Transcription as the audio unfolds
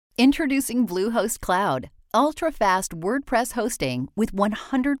Introducing Bluehost Cloud, ultra-fast WordPress hosting with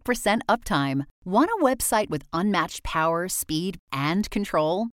 100% uptime. Want a website with unmatched power, speed, and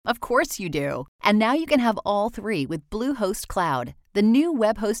control? Of course you do. And now you can have all three with Bluehost Cloud, the new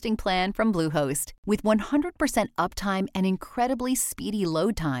web hosting plan from Bluehost. With 100% uptime and incredibly speedy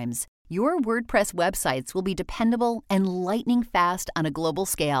load times, your WordPress websites will be dependable and lightning fast on a global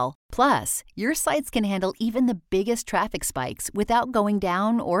scale. Plus, your sites can handle even the biggest traffic spikes without going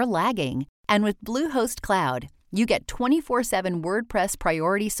down or lagging. And with Bluehost Cloud, you get 24/7 WordPress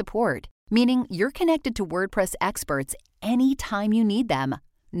priority support, meaning you're connected to WordPress experts anytime you need them.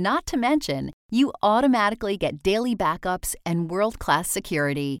 Not to mention, you automatically get daily backups and world-class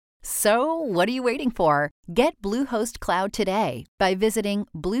security. So, what are you waiting for? Get Bluehost Cloud today by visiting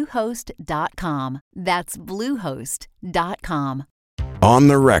Bluehost.com. That's Bluehost.com. On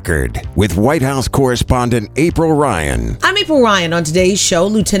the Record with White House correspondent April Ryan. I'm April Ryan. On today's show,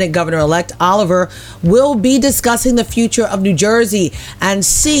 Lieutenant Governor-elect Oliver will be discussing the future of New Jersey and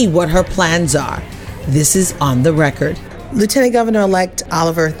see what her plans are. This is On the Record. Lieutenant Governor-elect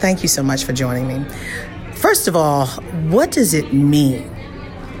Oliver, thank you so much for joining me. First of all, what does it mean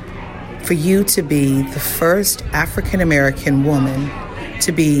for you to be the first African-American woman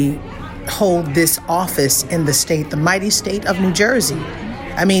to hold this office in the state, the mighty state of New Jersey?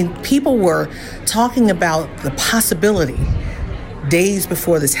 I mean, people were talking about the possibility days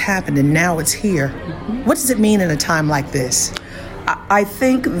before this happened, and now it's here. What does it mean in a time like this? I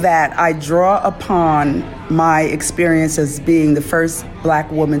think that I draw upon my experience as being the first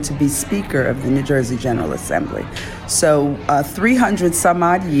Black woman to be Speaker of the New Jersey General Assembly. So 300 some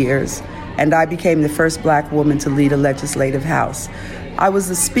odd years, and I became the first Black woman to lead a legislative house. I was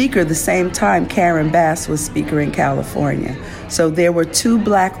the Speaker the same time Karen Bass was Speaker in California. So there were 2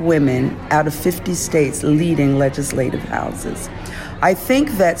 Black women out of 50 states leading legislative houses. I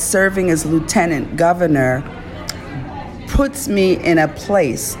think that serving as Lieutenant Governor puts me in a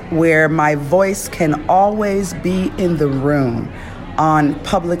place where my voice can always be in the room on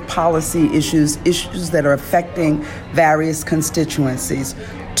public policy issues that are affecting various constituencies.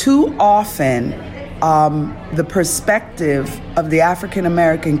 Too often, the perspective of the African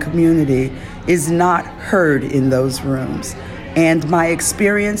American community is not heard in those rooms. And my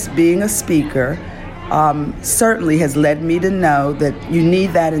experience being a speaker certainly has led me to know that you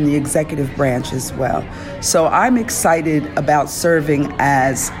need that in the executive branch as well. So I'm excited about serving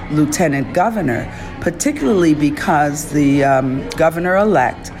as Lieutenant Governor, particularly because the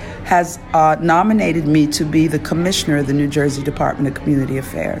governor-elect has nominated me to be the commissioner of the New Jersey Department of Community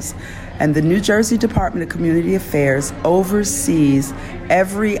Affairs. And the New Jersey Department of Community Affairs oversees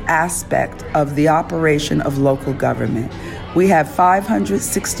every aspect of the operation of local government. We have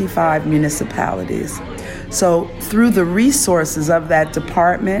 565 municipalities. So through the resources of that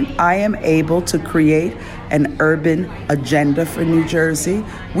department, I am able to create an urban agenda for New Jersey.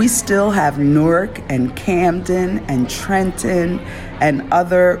 We still have Newark and Camden and Trenton and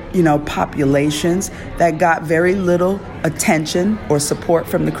other, populations that got very little attention or support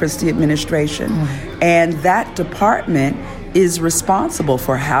from the Christie administration. Mm-hmm. And that department is responsible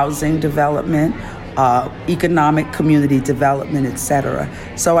for housing development, economic community development, etc.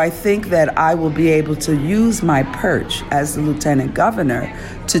 So I think that I will be able to use my perch as the Lieutenant Governor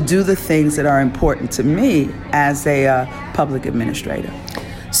to do the things that are important to me as a public administrator.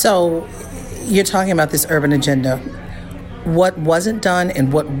 So you're talking about this urban agenda. What wasn't done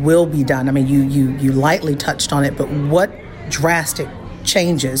and what will be done? I mean, you lightly touched on it, but what drastic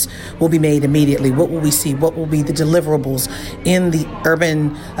changes will be made immediately? What will we see? What will be the deliverables in the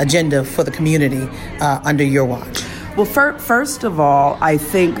urban agenda for the community under your watch? Well, first of all, I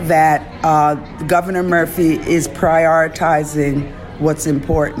think that Governor Murphy is prioritizing what's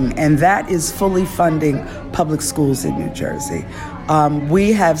important, and that is fully funding public schools in New Jersey.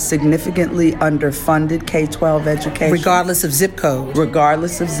 We have significantly underfunded K-12 education. Regardless of zip code.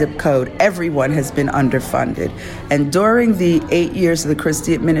 Regardless of zip code. Everyone has been underfunded. And during the 8 years of the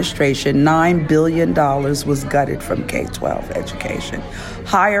Christie administration, $9 billion was gutted from K-12 education.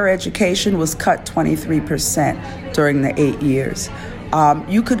 Higher education was cut 23% during the 8 years.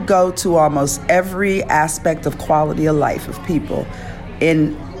 You could go to almost every aspect of quality of life of people.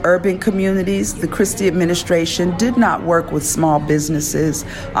 In urban communities, the Christie administration did not work with small businesses.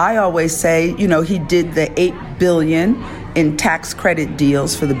 I always say, he did the $8 billion in tax credit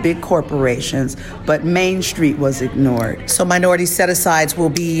deals for the big corporations, but Main Street was ignored. So minority set-asides will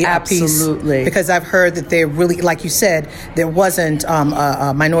be absolutely a piece, because I've heard that they're really, like you said, there wasn't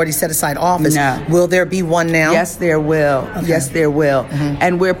a minority set-aside office. No. Will there be one now? Yes, there will. Okay. Yes, there will. Mm-hmm.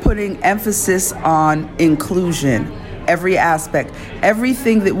 And we're putting emphasis on inclusion. every aspect.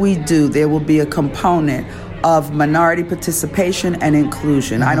 Everything that we do, there will be a component of minority participation and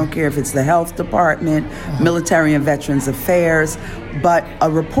inclusion. I don't care if it's the health department, military and veterans affairs, but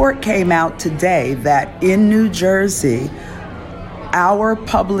a report came out today that in New Jersey, our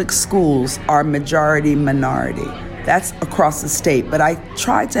public schools are majority minority. That's across the state, but I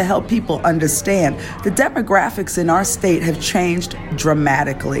try to help people understand the demographics in our state have changed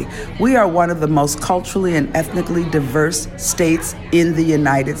dramatically. We are one of the most culturally and ethnically diverse states in the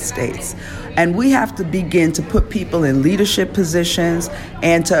United States. And we have to begin to put people in leadership positions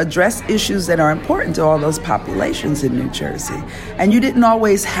and to address issues that are important to all those populations in New Jersey. And you didn't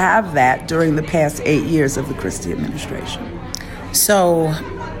always have that during the past 8 years of the Christie administration. So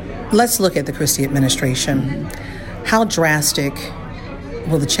let's look at the Christie administration. How drastic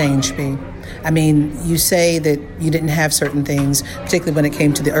will the change be? I mean, you say that you didn't have certain things, particularly when it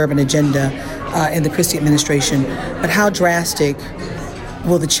came to the urban agenda in the Christie administration, but how drastic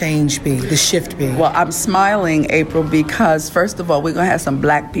will the change be, the shift be? Well, I'm smiling, April, because first of all, we're going to have some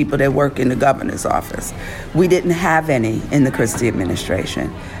black people that work in the governor's office. We didn't have any in the Christie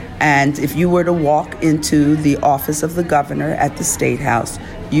administration. And if you were to walk into the office of the governor at the State House,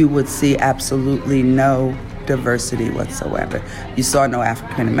 you would see absolutely no diversity whatsoever. You saw no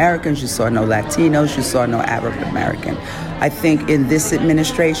African Americans, you saw no Latinos, you saw no Arab American. I think in this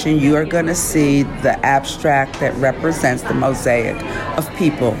administration, you are going to see the abstract that represents the mosaic of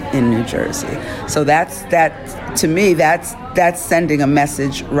people in New Jersey. So to me, that's sending a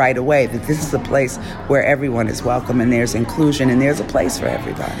message right away that this is a place where everyone is welcome and there's inclusion and there's a place for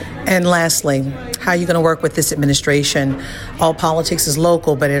everybody. And lastly, how are you going to work with this administration? All politics is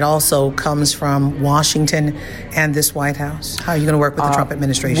local, but it also comes from Washington and this White House. How are you going to work with the Trump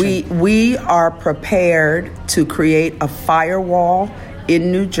administration? We are prepared to create a firewall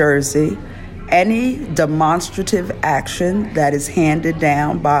in New Jersey. Any demonstrative action that is handed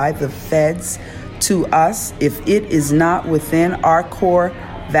down by the feds to us, if it is not within our core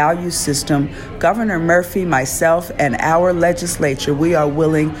value system, Governor Murphy, myself, and our legislature, we are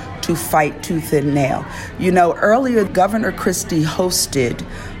willing to fight tooth and nail. You know, earlier, Governor Christie hosted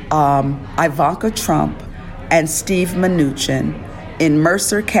Ivanka Trump and Steve Mnuchin in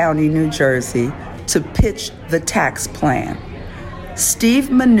Mercer County, New Jersey, to pitch the tax plan. Steve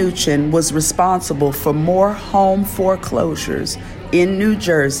Mnuchin was responsible for more home foreclosures in New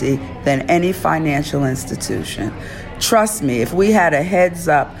Jersey than any financial institution. Trust me, if we had a heads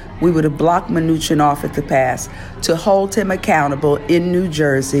up, we would have blocked Mnuchin off at the pass to hold him accountable in New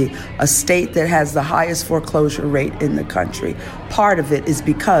Jersey, a state that has the highest foreclosure rate in the country. Part of it is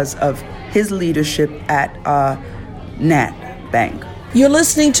because of his leadership at Nat Bank. You're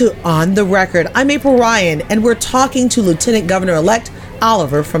listening to On the Record. I'm April Ryan, and we're talking to Lieutenant Governor-elect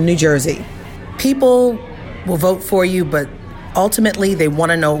Oliver from New Jersey. People will vote for you, but ultimately they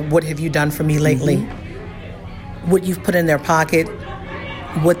want to know, what have you done for me lately? What you've put in their pocket,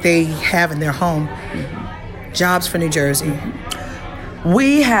 what they have in their home. Jobs for New Jersey.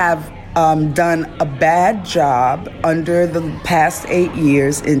 We have done a bad job under the past 8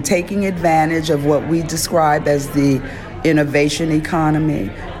 years in taking advantage of what we describe as the innovation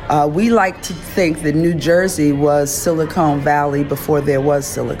economy. We like to think that New Jersey was Silicon Valley before there was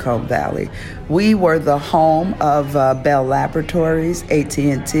Silicon Valley. We were the home of Bell Laboratories,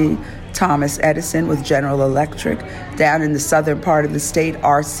 AT&T, Thomas Edison with General Electric, down in the southern part of the state,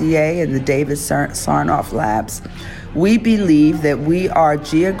 RCA and the David Sarnoff Labs. We believe that we are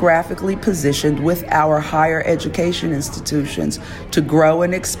geographically positioned with our higher education institutions to grow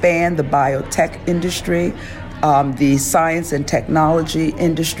and expand the biotech industry, the science and technology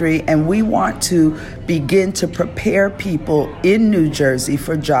industry, and we want to begin to prepare people in New Jersey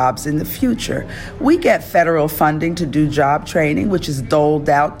for jobs in the future. We get federal funding to do job training, which is doled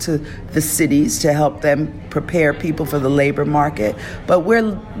out to the cities to help them prepare people for the labor market, but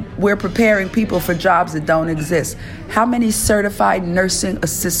we're preparing people for jobs that don't exist. How many certified nursing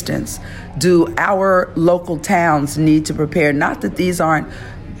assistants do our local towns need to prepare? Not that these aren't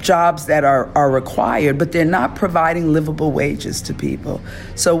jobs that are required, but they're not providing livable wages to people.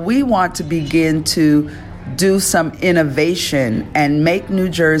 So we want to begin to do some innovation and make New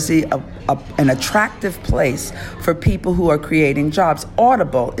Jersey an attractive place for people who are creating jobs.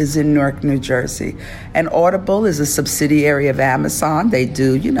 Audible is in Newark, New Jersey, and Audible is a subsidiary of Amazon. They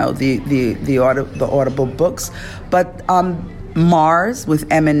do, the Audible books, but Mars with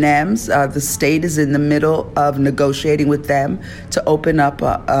M&Ms, the state is in the middle of negotiating with them to open up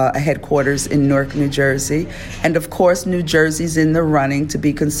a headquarters in Newark, New Jersey. And of course, New Jersey's in the running to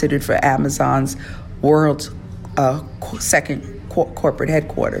be considered for Amazon's world's second corporate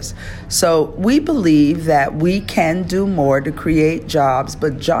headquarters. So we believe that we can do more to create jobs,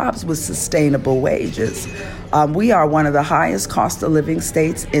 but jobs with sustainable wages. We are one of the highest cost of living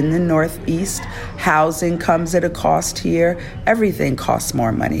states in the Northeast. Housing comes at a cost here. Everything costs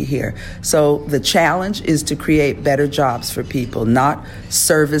more money here. So the challenge is to create better jobs for people, not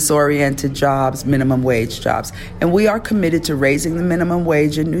service-oriented jobs, minimum wage jobs. And we are committed to raising the minimum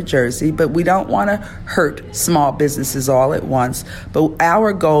wage in New Jersey, but we don't want to hurt small businesses all at once. But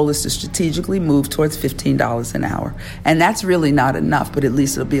our goal is to strategically move towards $15 an hour. And that's really not enough, but at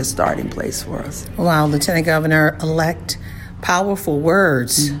least it'll be a starting place for us. Wow, Lieutenant Governor-elect, powerful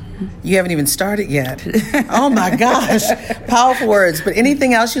words. Mm-hmm. You haven't even started yet. Oh my gosh, powerful words. But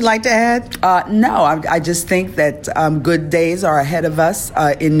anything else you'd like to add? No, I just think that good days are ahead of us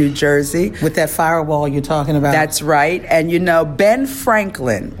in New Jersey. With that firewall you're talking about. That's right. And Ben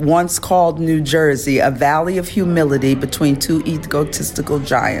Franklin once called New Jersey a valley of humility between two egotistical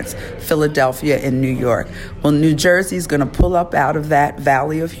giants, Philadelphia and New York. Well, New Jersey is going to pull up out of that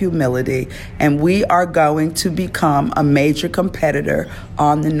valley of humility, and we are going to become a major competitor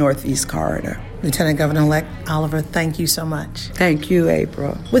on the Northeast Corridor. Lieutenant Governor-elect Oliver, thank you so much. Thank you,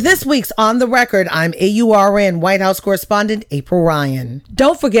 April. With this week's On the Record, I'm AURN White House correspondent April Ryan.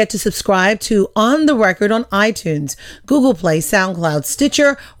 Don't forget to subscribe to On the Record on iTunes, Google Play, SoundCloud,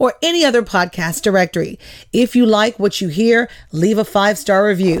 Stitcher, or any other podcast directory. If you like what you hear, leave a 5-star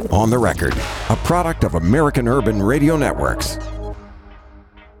review. On the Record, a product of American Urban Radio Networks.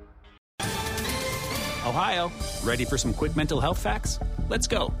 Ohio, ready for some quick mental health facts? Let's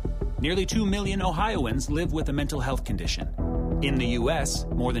go. Nearly 2 million Ohioans live with a mental health condition. In the U.S.,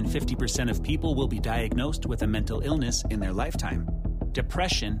 more than 50% of people will be diagnosed with a mental illness in their lifetime.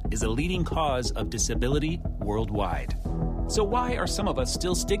 Depression is a leading cause of disability worldwide. So why are some of us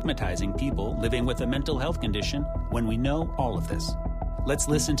still stigmatizing people living with a mental health condition when we know all of this? Let's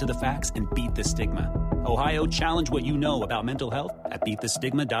listen to the facts and beat the stigma. Ohio, challenge what you know about mental health at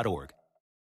beatthestigma.org.